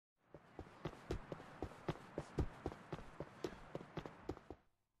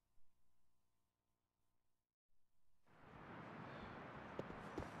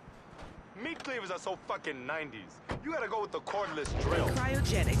meat cleavers are so fucking 90s. You gotta go with the cordless drill.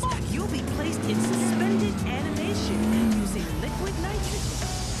 Cryogenics, you'll be placed in suspended animation using liquid nitrogen.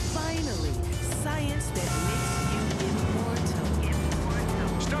 Finally, science that makes you immortal.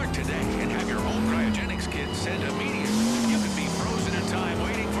 Start today and have your own cryogenics kit sent immediately. You could be frozen in time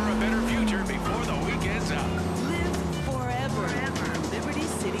waiting for a better future before the weekend's out. Live forever. Liberty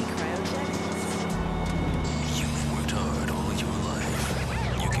City Cryogenics. You've worked hard all your life.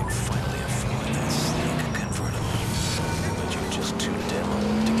 You can finally afford that sleek convertible. But you're just too damn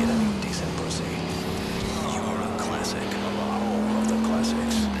old to get any decent pussy. You're a classic. Home of the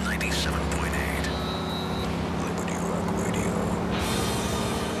classics. 97.8. Liberty Rock Radio.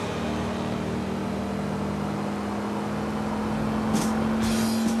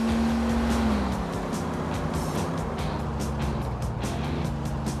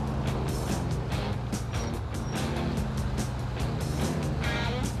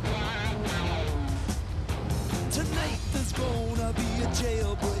 Tonight there's gonna be a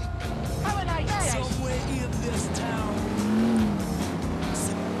jailbreak. Have a nice day. Somewhere in this town.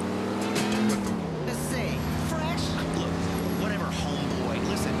 Let's see. Fresh? Look, whatever, homeboy.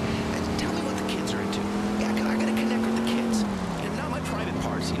 Listen, tell me what the kids are into. Yeah, 'cause I gotta connect with the kids. Not my private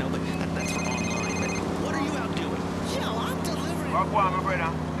parts, but that's for online. But what are you out doing? Yo, I'm delivering. Rock one, my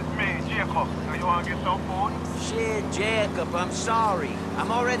brother. It's me, Jacob. So you wanna get some food? Shit, Jacob, I'm sorry.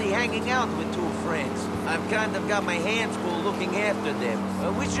 I'm already hanging out with two friends. I've kind of got my hands full looking after them.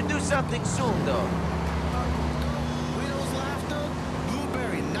 We should do something soon, though. Widow's laughter,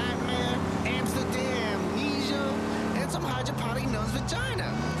 blueberry nightmare, Amsterdam amnesia, and some hydroponic nun's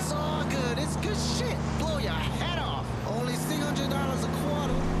vagina. It's all good. It's good shit. Blow your head off. Only $600 a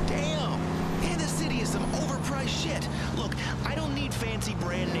quarter. Damn! And the city is some overpriced shit. Look, I don't need fancy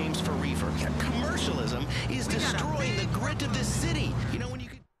brand names for reefer. Commercialism is destroying the grit of this city. When you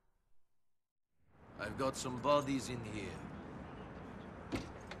could... I've got some bodies in here.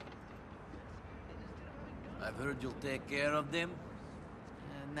 I've heard you'll take care of them.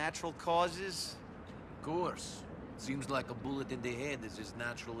 Natural causes? Of course. Seems like a bullet in the head is as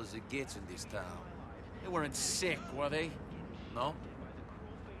natural as it gets in this town. They weren't sick, were they? No?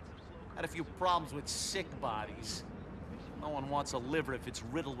 Had a few problems with sick bodies. No one wants a liver if it's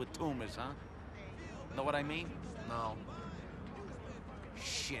riddled with tumors, huh? Know what I mean? No.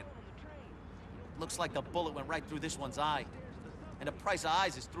 Shit. Looks like the bullet went right through this one's eye. And the price of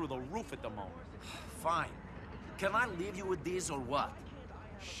eyes is through the roof at the moment. Fine. Can I leave you with these or what?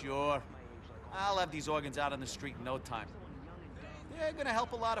 Sure. I'll have these organs out on the street in no time. They're gonna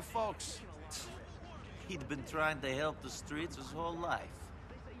help a lot of folks. He'd been trying to help the streets his whole life.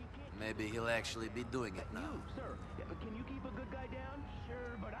 Maybe he'll actually be doing it now. Sir, can you keep a good guy